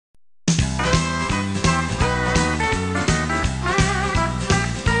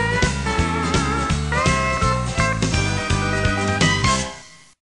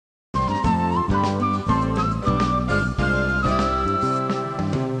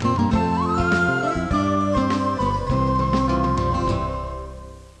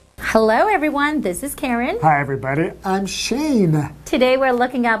Hello everyone, this is Karen. Hi everybody, I'm Shane. Today we're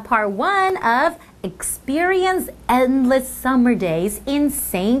looking at part 1 of Experience Endless Summer Days in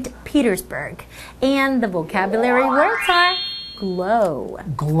St. Petersburg. And the vocabulary words are glow.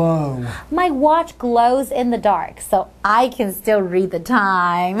 Glow. My watch glows in the dark, so I can still read the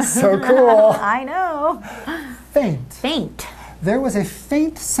time. So cool. I know. Faint. Faint. There was a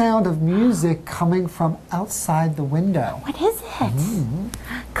faint sound of music coming from outside the window. What is it?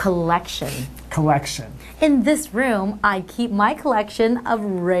 Collection. Collection. In this room, I keep my collection of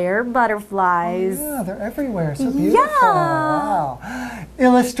rare butterflies. Oh, yeah, they're everywhere. So beautiful. Yeah. Wow.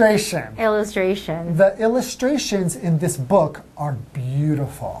 Illustration. Illustration. The illustrations in this book are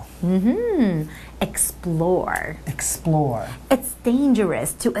beautiful. Explore. Explore. It's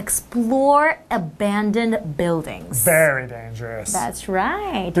dangerous to explore abandoned buildings. Very dangerous. That's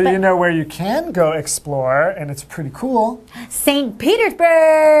right. But you know where you can go explore, and it's pretty cool? St.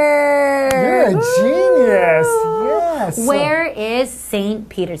 Petersburg! You're a genius. Yes. Where is St.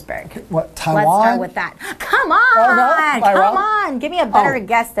 Petersburg? What, Taiwan? Let's start with that. Come on! Oh, no? Am I Come wrong? on! Give me a better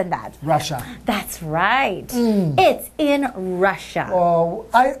guess than that. Russia. That's right. It's in Russia. Oh,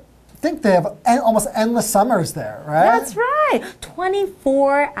 I think they have almost endless summers there, right? That's right.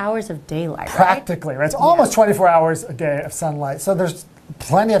 24 hours of daylight, Practically, right? It's almost 24 hours a day of sunlight. So there's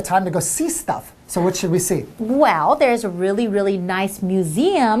plenty of time to go see stuff. So what should we see? Well, there's a really, really nice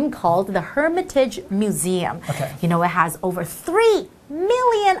museum called the Hermitage Museum. Okay. You know, it has over 3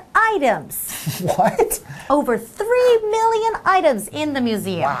 million items. What? Over 3 million items in the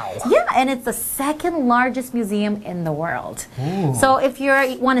museum. Wow. Yeah, and it's the second largest museum in the world. Ooh. So if you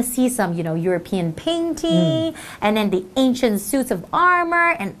want to see some, European painting, and then the ancient suits of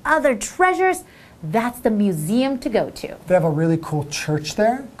armor and other treasures, that's the museum to go to. They have a really cool church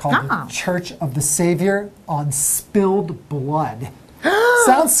there called the Church of the Savior on Spilled Blood.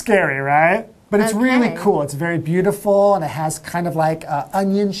 Sounds scary, right? But it's really cool. It's very beautiful, and it has kind of like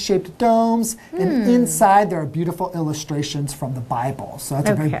onion-shaped domes. And inside, there are beautiful illustrations from the Bible. So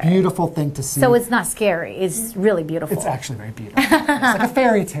that's a very beautiful thing to see. So it's not scary. It's really beautiful. It's actually very beautiful. It's like a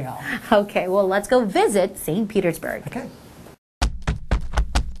fairy tale. Okay, well, let's go visit St. Petersburg. Okay.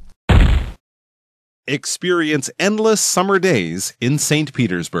 Experience endless summer days in St.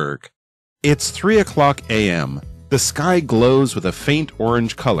 Petersburg. It's 3 o'clock a.m. The sky glows with a faint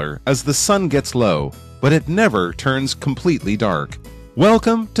orange color as the sun gets low, but it never turns completely dark.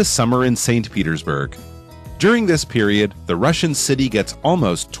 Welcome to summer in St. Petersburg. During this period, the Russian city gets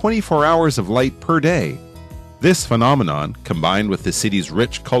almost 24 hours of light per day. This phenomenon, combined with the city's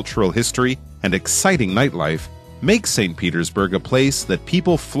rich cultural history and exciting nightlife, makes St. Petersburg a place that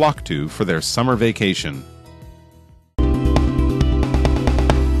people flock to for their summer vacation.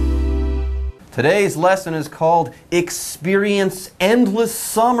 Today's lesson is called Experience Endless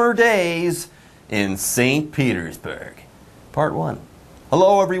Summer Days in St. Petersburg. Part 1.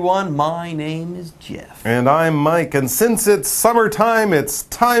 Hello everyone, my name is Jeff. And I'm Mike, and since it's summertime, it's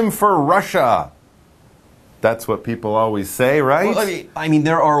time for Russia. That's what people always say, right? Well, I mean,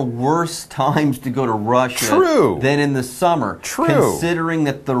 there are worse times to go to Russia than in the summer. True. Considering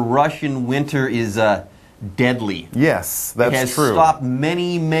that the Russian winter is deadly. Yes, that's true. It has true. stopped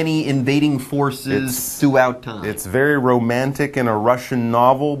many invading forces throughout time. It's very romantic in a Russian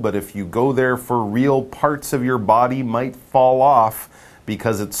novel, but if you go there for real, parts of your body might fall off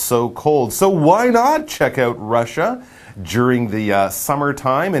because it's so cold. So why not check out Russia during the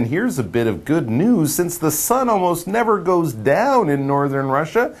summertime? And here's a bit of good news. Since the sun almost never goes down in northern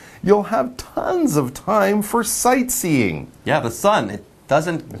Russia, you'll have tons of time for sightseeing. Yeah, the sun, it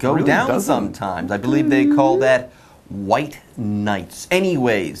doesn't go down sometimes. I believe they call that white nights.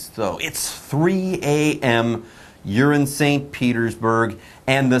 Anyways, so it's 3 a.m. You're in St. Petersburg,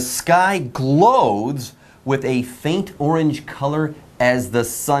 and the sky glows with a faint orange color as the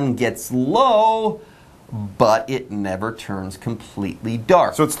sun gets low, but it never turns completely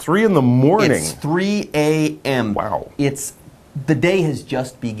dark. So it's 3 in the morning. It's 3 a.m. Wow. The day has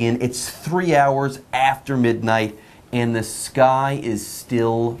just begun. It's 3 hours after midnight, and the sky is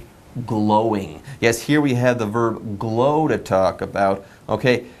still glowing. Yes, here we have the verb glow to talk about.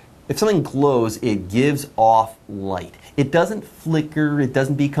 Okay, if something glows, it gives off light. It doesn't flicker, it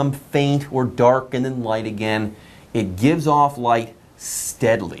doesn't become faint or dark and then light again. It gives off light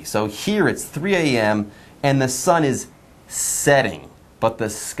steadily. So here it's 3 a.m. and the sun is setting, but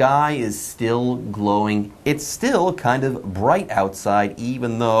the sky is still glowing. It's still kind of bright outside,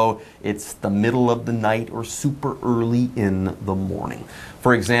 even though it's the middle of the night or super early in the morning.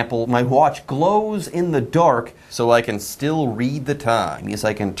 For example, my watch glows in the dark, so I can still read the time. Yes,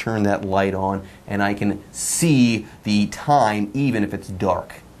 I can turn that light on, and I can see the time even if it's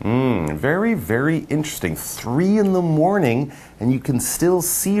dark. Very, very interesting. 3 in the morning, and you can still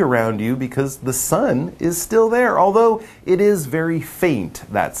see around you because the sun is still there. Although it is very faint,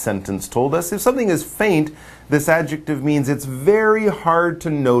 that sentence told us. If something is faint, this adjective means it's very hard to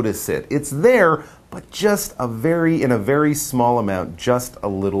notice it. It's there, but just in a very small amount, just a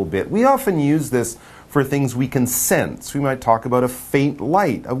little bit. We often use this for things we can sense. We might talk about a faint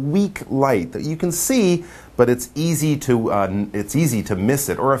light, a weak light that you can see, but it's easy to miss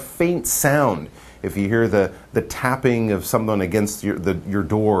it. Or a faint sound. If you hear the tapping of someone against your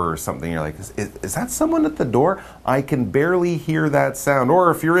door or something, you're like, is that someone at the door? I can barely hear that sound.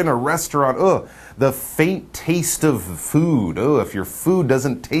 Or if you're in a restaurant, the faint taste of food. If your food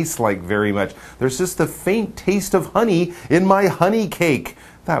doesn't taste like very much. There's just a faint taste of honey in my honey cake.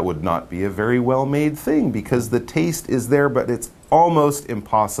 That would not be a very well-made thing because the taste is there, but it's almost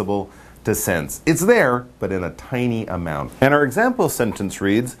impossible to sense. It's there, but in a tiny amount. And our example sentence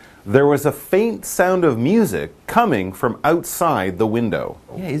reads, there was a faint sound of music coming from outside the window.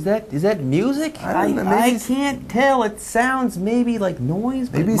 Yeah, is that music? I can't tell. It sounds maybe like noise.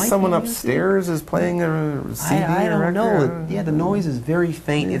 But maybe it might someone be upstairs is playing a CD I or don't know. record. Yeah, the noise is very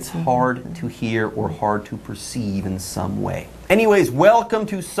faint. It's hard to hear or hard to perceive in some way. Anyways, welcome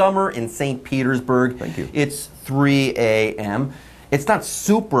to summer in St. Petersburg. Thank you. It's 3 a.m. It's not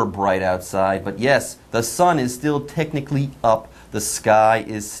super bright outside, but yes, the sun is still technically up. The sky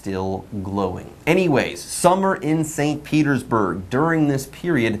is still glowing. Anyways, summer in St. Petersburg. During this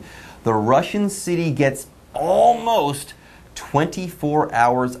period, the Russian city gets almost 24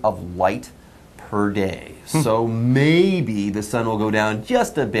 hours of light per day. So maybe the sun will go down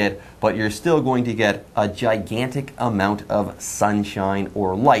just a bit, but you're still going to get a gigantic amount of sunshine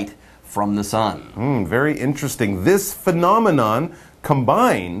or light from the sun. Very interesting. This phenomenon,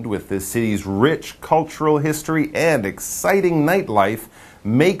 combined with the city's rich cultural history and exciting nightlife,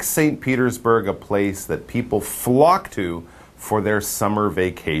 makes St. Petersburg a place that people flock to for their summer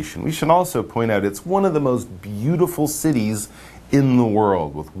vacation. We should also point out it's one of the most beautiful cities in the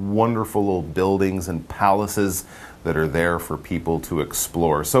world, with wonderful old buildings and palaces that are there for people to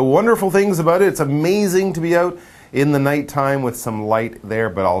explore. So wonderful things about it. It's amazing to be out in the nighttime with some light there,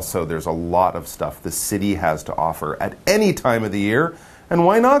 but also there's a lot of stuff the city has to offer at any time of the year. And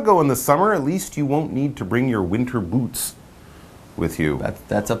why not go in the summer? At least you won't need to bring your winter boots with you.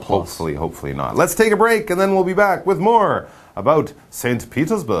 That's a plus. Hopefully not. Let's take a break and then we'll be back with more about St.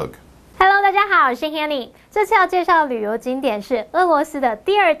 Petersburg. Hello， 大家好，我是 Hanny。这次要介绍的旅游景点是俄罗斯的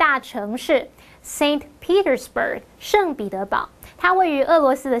第2大城市 St. Petersburg 圣彼得堡。它位于俄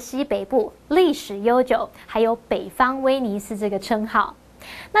罗斯的西北部，历史悠久，还有北方威尼斯这个称号。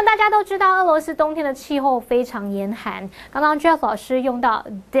那大家都知道，俄罗斯冬天的气候非常严寒。刚刚 Jeff 老师用到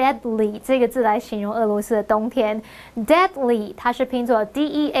deadly 这个字来形容俄罗斯的冬天。deadly 它是拼作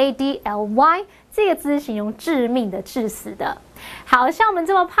D-E-A-D-L-Y， 这个字形容致命的、致死的。好像我们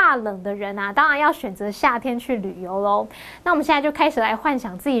这么怕冷的人啊，当然要选择夏天去旅游咯。那我们现在就开始来幻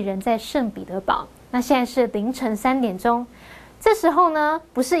想自己人在圣彼得堡。那现在是凌晨3点钟。这时候呢，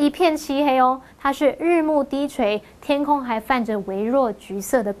不是一片漆黑哦，它是日暮低垂，天空还泛着微弱橘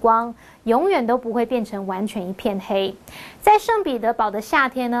色的光，永远都不会变成完全一片黑。在圣彼得堡的夏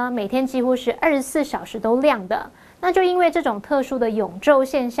天呢，每天几乎是24小时都亮的。那就因为这种特殊的永昼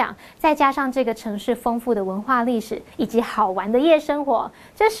现象，再加上这个城市丰富的文化历史以及好玩的夜生活，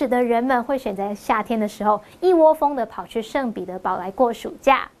这使得人们会选在夏天的时候一窝蜂的跑去圣彼得堡来过暑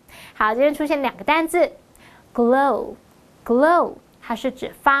假。好，这边出现2个单字 glow， 它是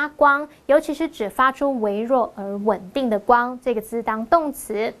指发光，尤其是指发出微弱而稳定的光，这个字当动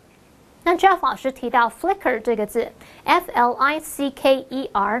词。那 Jeff 老师提到 flicker 这个字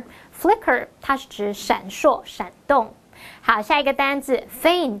F-L-I-C-K-E-R， flicker 它是指闪烁、闪动。好，下一个单字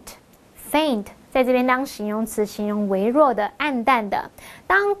faint， 在这边当形容词，形容微弱的、暗淡的。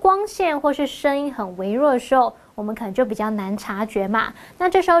当光线或是声音很微弱的时候，我们可能就比较难察觉嘛。那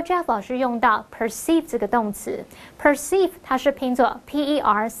这时候 Jeff 老师用到 perceive 这个动词 ，perceive 它是拼作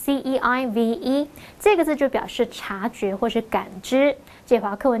P-E-R-C-E-I-V-E， 这个字就表示察觉或是感知。这回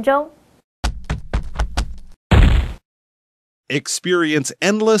到课文中。Experience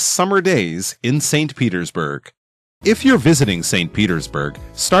endless summer days in St. Petersburg. If you're visiting St. Petersburg,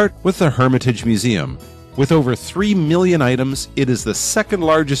 start with the Hermitage Museum. With over 3 million items, it is the second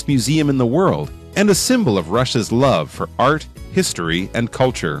largest museum in the world and a symbol of Russia's love for art, history, and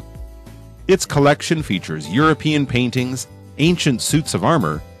culture. Its collection features European paintings, ancient suits of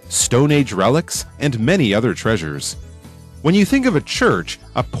armor, Stone Age relics, and many other treasures. When you think of a church,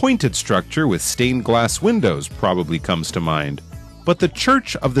 a pointed structure with stained glass windows probably comes to mind. But the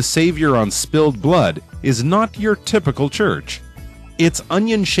Church of the Savior on Spilled Blood is not your typical church. Its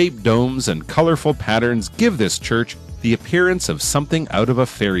onion-shaped domes and colorful patterns give this church the appearance of something out of a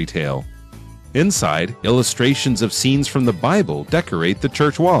fairy tale. Inside, illustrations of scenes from the Bible decorate the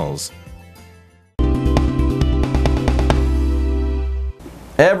church walls.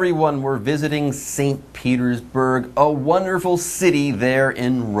 Everyone, we're visiting St. Petersburg, a wonderful city there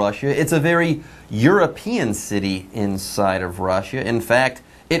in Russia. It's a very European city inside of Russia. In fact,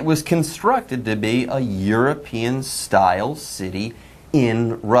 it was constructed to be a European-style city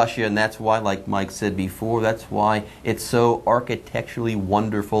in Russia, and that's why, like Mike said before, that's why it's so architecturally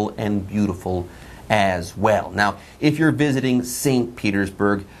wonderful and beautiful as well. Now, if you're visiting St.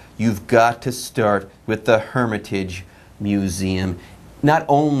 Petersburg, you've got to start with the Hermitage Museum. Not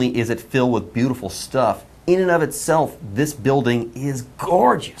only is it filled with beautiful stuff, in and of itself, this building is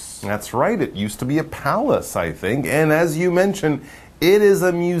gorgeous. That's right. It used to be a palace, I think. And as you mentioned, it is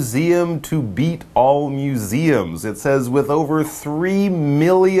a museum to beat all museums. It says with over 3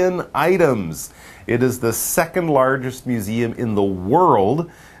 million items. It is the second largest museum in the world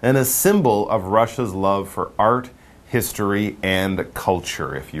and a symbol of Russia's love for art, history, and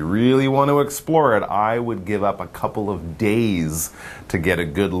culture. If you really want to explore it, I would give up a couple of days to get a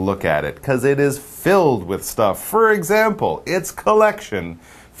good look at it, because it is filled with stuff. For example, its collection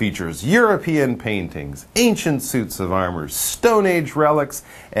features European paintings, ancient suits of armor, Stone Age relics,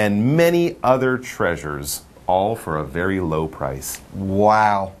 and many other treasures, all for a very low price.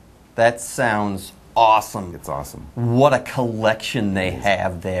 Wow, that sounds awesome. It's awesome. What a collection they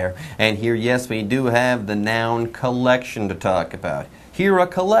have there. And here, yes, we do have the noun collection to talk about. Here, a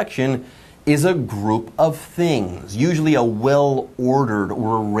collection is a group of things, usually a well-ordered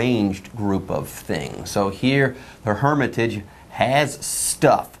or arranged group of things. So here, the Hermitage has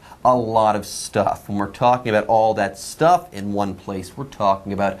stuff, a lot of stuff. When we're talking about all that stuff in one place, we're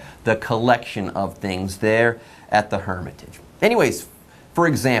talking about the collection of things there at the Hermitage. Anyways, for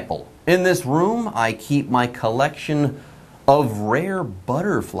example, in this room, I keep my collection of rare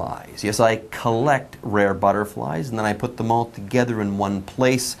butterflies. Yes, I collect rare butterflies, and then I put them all together in one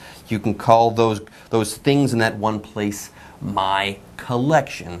place. You can call those things in that one place my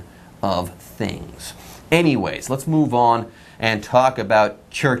collection of things. Anyways, let's move on and talk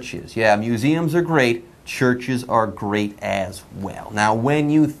about churches. Yeah, museums are great. Churches are great as well. Now, when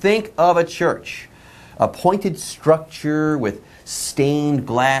you think of a church, a pointed structure with stained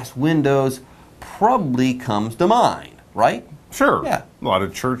glass windows probably comes to mind, right? Sure. Yeah. A lot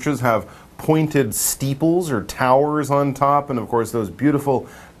of churches have pointed steeples or towers on top, and of course those beautiful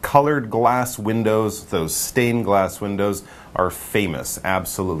colored glass windows, those stained glass windows, are famous,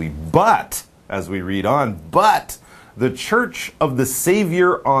 absolutely. But, as we read on, but the Church of the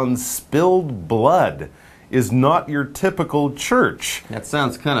Savior on Spilled Blood is not your typical church. That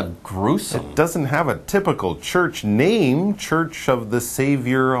sounds kind of gruesome. It doesn't have a typical church name. Church of the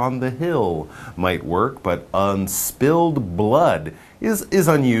Savior on the Hill might work, but Unspilled Blood is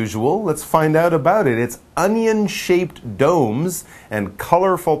unusual. Let's find out about it. Its onion-shaped domes and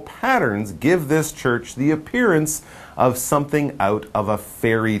colorful patterns give this church the appearance of something out of a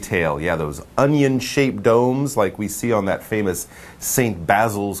fairy tale. Yeah, those onion-shaped domes like we see on that famous St.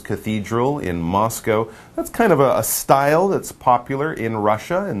 Basil's Cathedral in Moscow. That's kind of a style that's popular in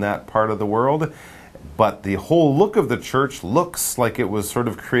Russia, in that part of the world. But the whole look of the church looks like it was sort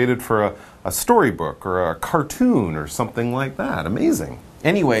of created for a storybook or a cartoon or something like that. Amazing.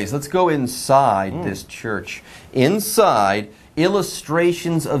 Anyways, let's go inside this church. Inside,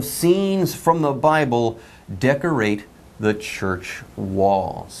 illustrations of scenes from the Bible decorate the church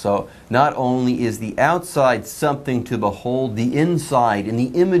wall. So not only is the outside something to behold, the inside and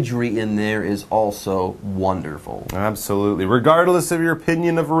the imagery in there is also wonderful. Absolutely. Regardless of your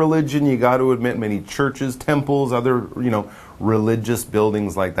opinion of religion, you got to admit many churches, temples, other, religious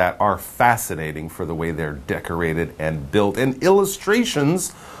buildings like that are fascinating for the way they're decorated and built. And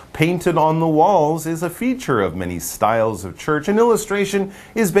illustrations painted on the walls is a feature of many styles of church. An illustration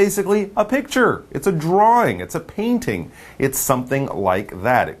is basically a picture. It's a drawing. It's a painting. It's something like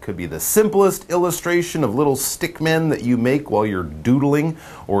that. It could be the simplest illustration of little stick men that you make while you're doodling,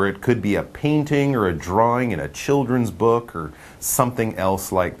 or it could be a painting or a drawing in a children's book or something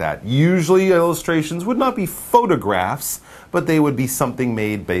else like that. Usually illustrations would not be photographs, but they would be something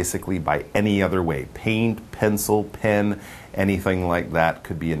made basically by any other way. Paint, pencil, pen, anything like that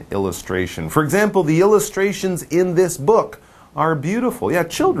could be an illustration. For example, the illustrations in this book are beautiful. Yeah,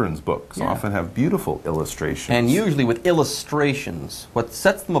 children's books often have beautiful illustrations. And usually with illustrations, what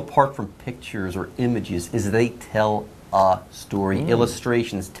sets them apart from pictures or images is they tell a story.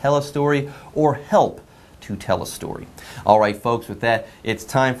 Illustrations tell a story or help to tell a story. All right, folks, with that, it's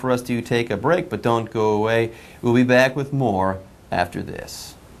time for us to take a break, but don't go away. We'll be back with more after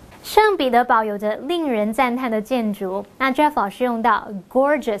this. 圣彼得堡有着令人赞叹的建筑。那 Jeff 老师用到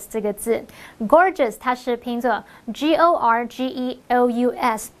gorgeous 这个字 ，gorgeous 它是拼作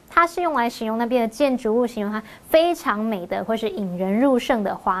gorgeous， 它是用来形容那边的建筑物，形容它非常美的或是引人入胜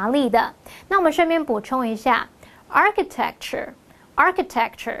的华丽的。那我们顺便补充一下 architecture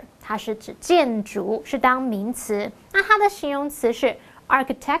它是指建筑，是当名词。那它的形容词是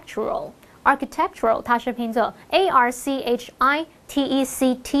architectural 它是拼作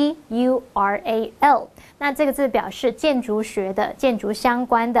architectural， 那这个字表示建筑学的、建筑相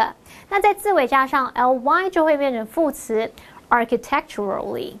关的。那在字尾加上 ly 就会变成副词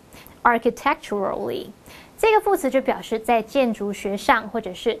architecturally， 这个副词就表示在建筑学上或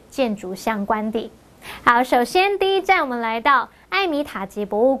者是建筑相关的。好，首先第一站我们来到艾米塔吉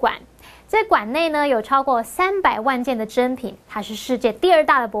博物馆。这馆内呢有超过300万件的珍品，它是世界第2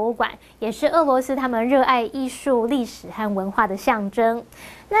大的博物馆，也是俄罗斯他们热爱艺术、历史和文化的象征。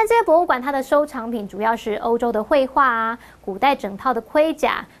那这个博物馆它的收藏品主要是欧洲的绘画啊、古代整套的盔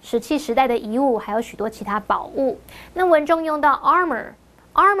甲、石器时代的遗物，还有许多其他宝物。那文中用到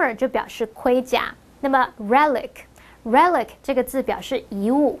armor 就表示盔甲，那么 relic 这个字表示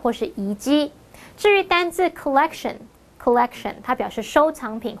遗物或是遗迹。至于单字 collection 它表示收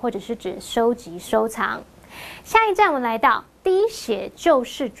藏品或者是指收集收藏。下一站我们来到滴血救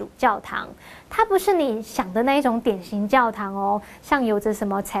世主教堂，它不是你想的那一种典型教堂哦，像有着什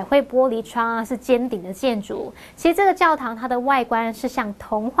么彩绘玻璃窗啊，是尖顶的建筑。其实这个教堂它的外观是像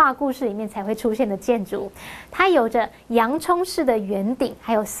童话故事里面才会出现的建筑，它有着洋葱式的圆顶，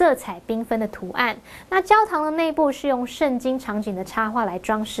还有色彩缤纷的图案。那教堂的内部是用圣经场景的插画来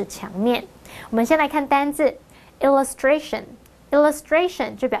装饰墙面。我们先来看单字illustration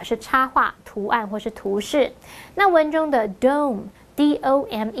就表示插画、图案或是图示。那文中的 dome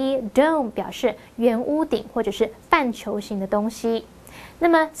dome 表示圆屋顶或者是半球形的东西。那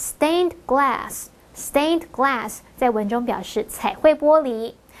么 stained glass 在文中表示彩绘玻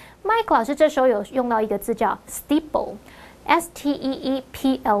璃。Mike 老师这时候有用到一个字叫 steeple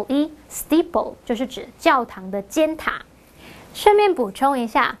steeple 就是指教堂的尖塔。顺便补充一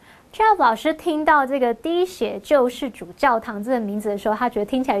下Jeff 老师听到这个滴血救世主教堂这个名字的时候，他觉得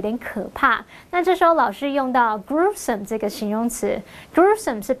听起来有点可怕。那这时候老师用到 gruesome 这个形容词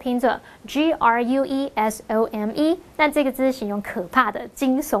 ，gruesome 是拼作 gruesome， 那这个字是形容可怕的、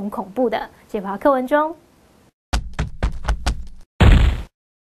惊悚恐怖的。解剖课文中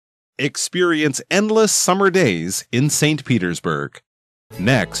Experience endless summer days in St. Petersburg.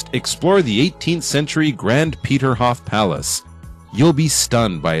 Next, explore the 18th century Grand Peterhof Palace. You'll be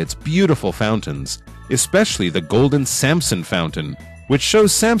stunned by its beautiful fountains, especially the golden Samson fountain, which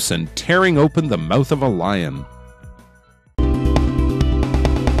shows Samson tearing open the mouth of a lion.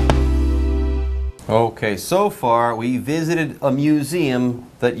 Okay, so far we visited a museum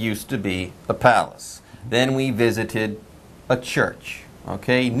that used to be a palace. Then we visited a church.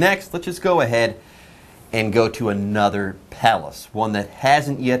 Okay, next let's just go ahead and go to another palace, one that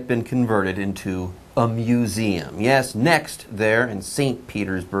hasn't yet been converted into a museum. Yes, next there in St.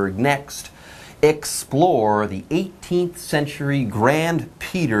 Petersburg, next, explore the 18th century Grand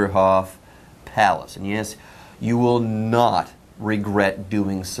Peterhof Palace. And yes, you will not regret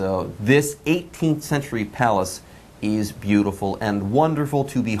doing so. This 18th century palace is beautiful and wonderful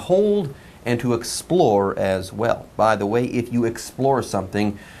to behold and to explore as well. By the way, if you explore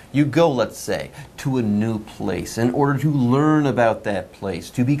something, you go, let's say, to a new place in order to learn about that place,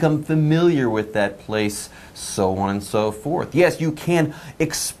 to become familiar with that place, so on and so forth. Yes, you can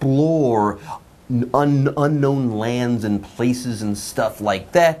explore unknown lands and places and stuff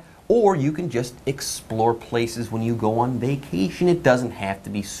like that, or you can just explore places when you go on vacation. It doesn't have to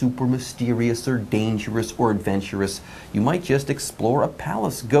be super mysterious or dangerous or adventurous. You might just explore a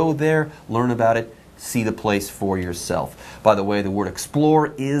palace. Go there, learn about it, see the place for yourself. By the way, the word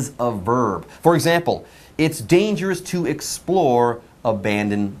explore is a verb. For example, it's dangerous to explore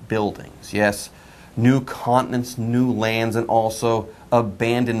abandoned buildings. Yes, new continents, new lands, and also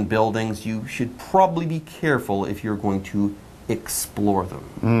abandoned buildings. You should probably be careful if you're going to explore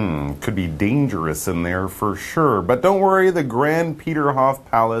them. Could be dangerous in there for sure. But don't worry, the Grand Peterhof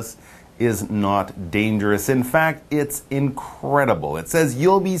Palace is not dangerous. In fact, it's incredible. It says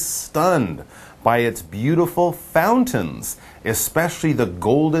you'll be stunned by its beautiful fountains, especially the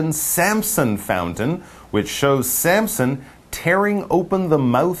golden Samson fountain, which shows Samson tearing open the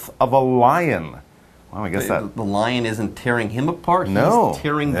mouth of a lion. Well, I guess the lion isn't tearing him apart. No. He's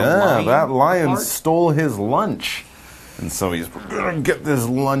tearing the lion that lion apart. stole his lunch. And so he's going to get this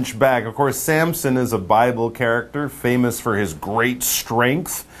lunch back. Of course, Samson is a Bible character, famous for his great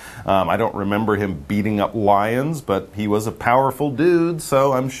strength. I don't remember him beating up lions, but he was a powerful dude,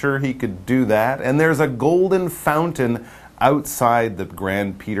 so I'm sure he could do that. And there's a golden fountain outside the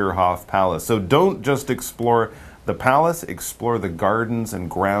Grand Peterhof Palace. So don't just explore the palace, explore the gardens and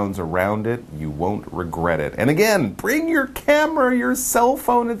grounds around it. You won't regret it. And again, bring your camera, your cell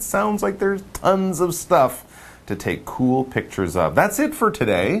phone. It sounds like there's tons of stuff to take cool pictures of. That's it for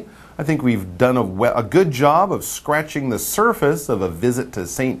today. I think we've done a good job of scratching the surface of a visit to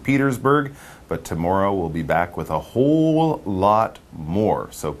St. Petersburg, but tomorrow we'll be back with a whole lot more.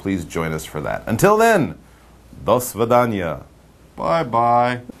 So please join us for that. Until then, до свидания. Bye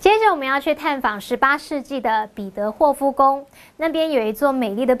bye. 接着我们要去探访18世纪的彼得霍夫宫，那边有一座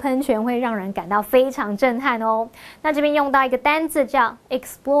美丽的喷泉，会让人感到非常震撼哦。那这边用到一个单字叫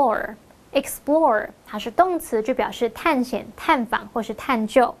explore。Explore 它是动词，就表示探险、探访或是探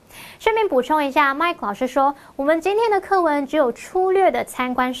究。顺便补充一下 ，Mike 老师说，我们今天的课文只有粗略的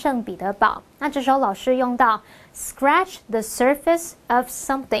参观圣彼得堡。那这时候老师用到 scratch the surface of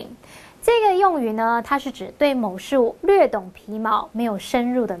something， 这个用语呢，它是指对某事物略懂皮毛，没有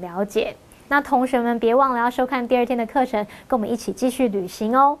深入的了解。那同学们别忘了要收看第2天的课程，跟我们一起继续旅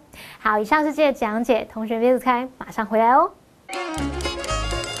行哦。好，以上是这个讲解，同学别走开，马上回来哦。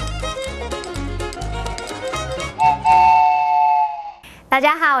大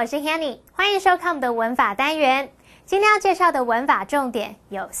家好，我是 Hanny， 欢迎收看我们的文法单元。今天要介绍的文法重点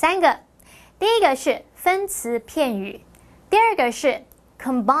有3个，第一个是分词片语，第二个是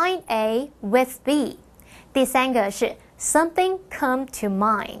combine A with B， 第三个是 something come to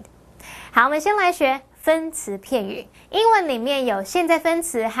mind。好，我们先来学分词片语。英文里面有现在分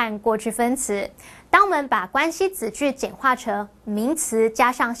词和过去分词。当我们把关系子句简化成名词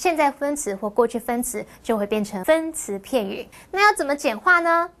加上现在分词或过去分词，就会变成分词片语。那要怎么简化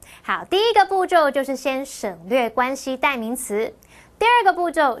呢？好，第一个步骤就是先省略关系代名词。第二个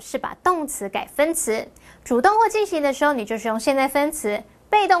步骤是把动词改分词。主动或进行的时候，你就是用现在分词；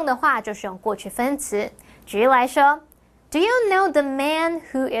被动的话，就是用过去分词。举例来说 ，Do you know the man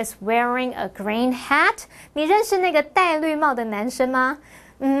who is wearing a green hat？ 你认识那个戴绿帽的男生吗？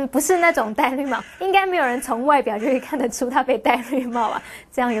不是那种戴绿帽，应该没有人从外表就可以看得出他被戴绿帽啊，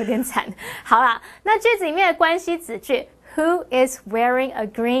这样有点惨。好啦，那句子里面的关系子句 Who is wearing a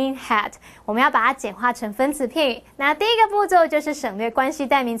green hat？ 我们要把它简化成分词片语。那第一个步骤就是省略关系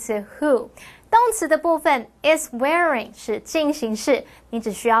代名词 who， 动词的部分 is wearing 是进行式，你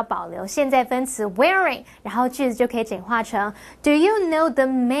只需要保留现在分词 wearing， 然后句子就可以简化成 Do you know the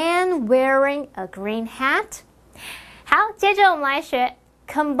man wearing a green hat？ 好，接着我们来学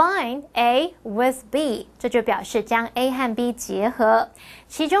Combine A with B， 这就表示将 A 和 B 结合。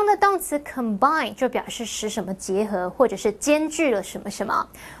其中的动词 combine 就表示使什么结合，或者是兼具了什么什么。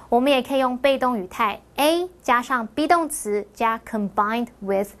我们也可以用被动语态 A 加上 be 动词加 combined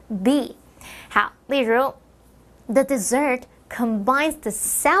with B。好，例如 The dessert combines the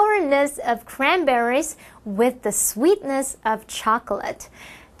sourness of cranberries with the sweetness of chocolate。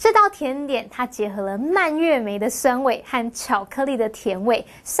这道甜点它结合了蔓越莓的酸味和巧克力的甜味，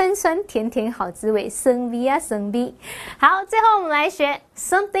酸酸甜甜好滋味，生逼啊生逼。好，最后我们来学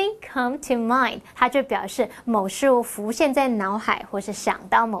something come to mind， 它就表示某事物浮现在脑海或是想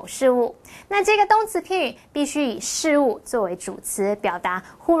到某事物。那这个动词片语必须以事物作为主词，表达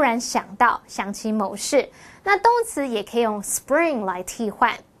忽然想到、想起某事。那动词也可以用 spring 来替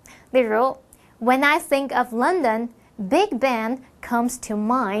换，例如 When I think of London，Big Ben comes to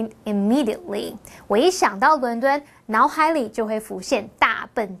mind immediately。 我一想到伦敦，脑海里就会浮现大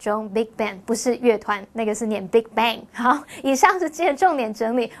笨钟 Big Ben， 不是乐团，那个是念 Big Bang。 好，以上是今天的重点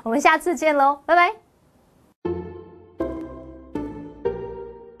整理，我们下次见咯，拜拜。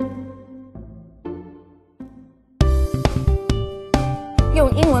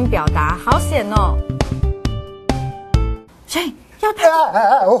用英文表达好险哦。所以要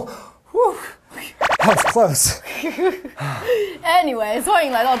That was close. Anyways， 欢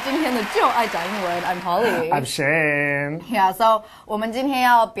迎来到今天的就爱讲英文 I'm Polly。 I'm Shane. Yeah, so 我们今天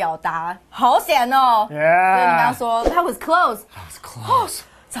要表达好险哦。Yeah. 所以你刚刚说 That was close. That was close.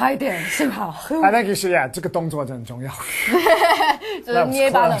 差一点，幸好。I think you should, yeah, 这个动作真的很重要。就是捏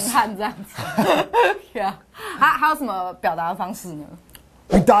一把冷汗这样子。Yeah. 还有什么表达的方式呢？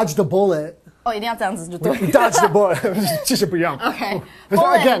 We dodged a bullet. 哦，一定要这样子就对。We dodged a bullet. 其实不一样。Okay.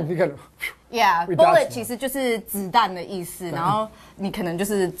 Again, you got. Yeah, bullet 其实就是子弹的意思，然后你可能就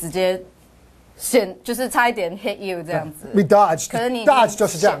是直接就是差一点 hit you 这样子。We dodged. 可是你 dodge 就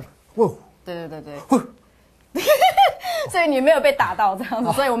是这样。对。所以你没有被打到这样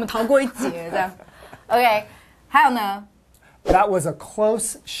子，所以我们逃过一劫这样。OK， 还有呢 That was a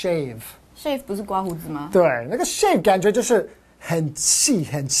close shave. Shave 不是刮胡子吗？对，那个 shave 感觉就是很细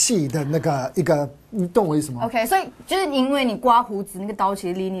很细的那个一个，你懂我意思吗 ？OK， 所以就是因为你刮胡子，那个刀其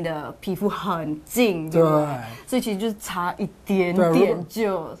实离你的皮肤很近，对不对？所以其实就是差一点点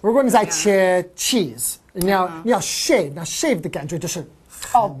就。如果你在切 cheese， 你要 shave， 那 shave 的感觉就是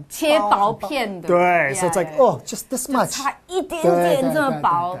切薄片的。对 ，so it's like just this much， 差一点点这么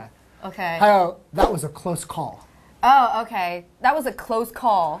薄。OK， 还有 that was a close call。OK， that was a close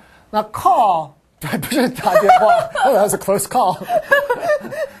call。那 call 对，不是打电话。that was a close call.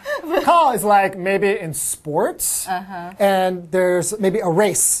 Call is like maybe in sports, and there's maybe a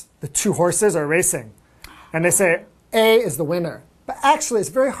race. The two horses are racing, and they say A is the winner. But actually, it's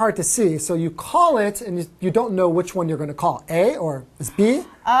very hard to see. So you call it, and you don't know which one you're going to call, A or is B.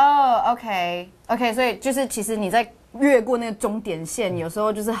 OK， 所以就是其实你在越过那个终点线，有时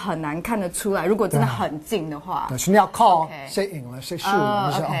候就是很难看得出来。如果真的很近的话，对，所以你要 call 谁赢了，谁输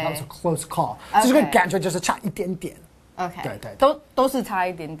了，就是 that was a close call。这个感觉就是差一点点。OK， 对，都是差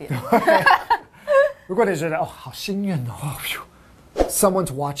一点点。如果你觉得好幸运哦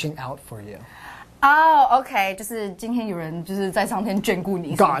 ，someone's watching out for you。OK， 就是今天有人就是在上天眷顾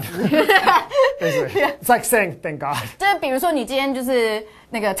你。God， it's like saying thank God。就是比如说你今天就是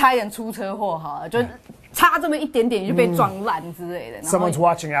那个差一点出车祸好了，就差这么一点点就被撞烂之类的。Someone's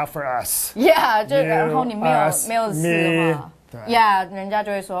watching out for us。Yeah， 就然后你没有事的话。Yeah， 人家就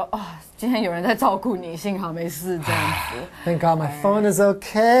会说今天有人在照顾你，幸好没事这样子。Thank God my phone is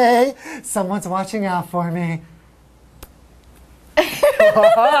okay. Someone's watching out for me.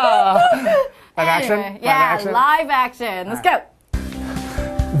 Live action? Yeah, live action. Let's go.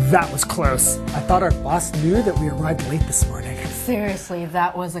 That was close. I thought our boss knew that we arrived late this morning. Seriously,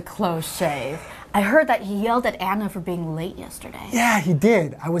 that was a close shave. I heard that he yelled at Anna for being late yesterday. Yeah, he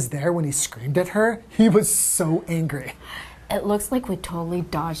did. I was there when he screamed at her. He was so angry. It looks like we totally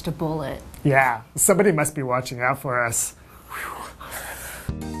dodged a bullet. Yeah, somebody must be watching out for us.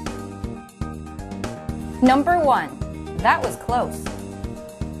 Number 1. That was close.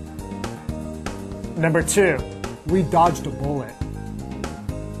 Number 2. We dodged a bullet.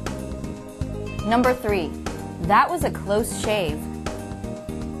 Number 3. That was a close shave.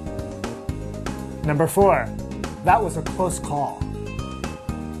 Number 4. That was a close call.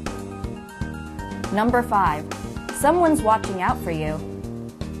 Number 5. Someone's watching out for you.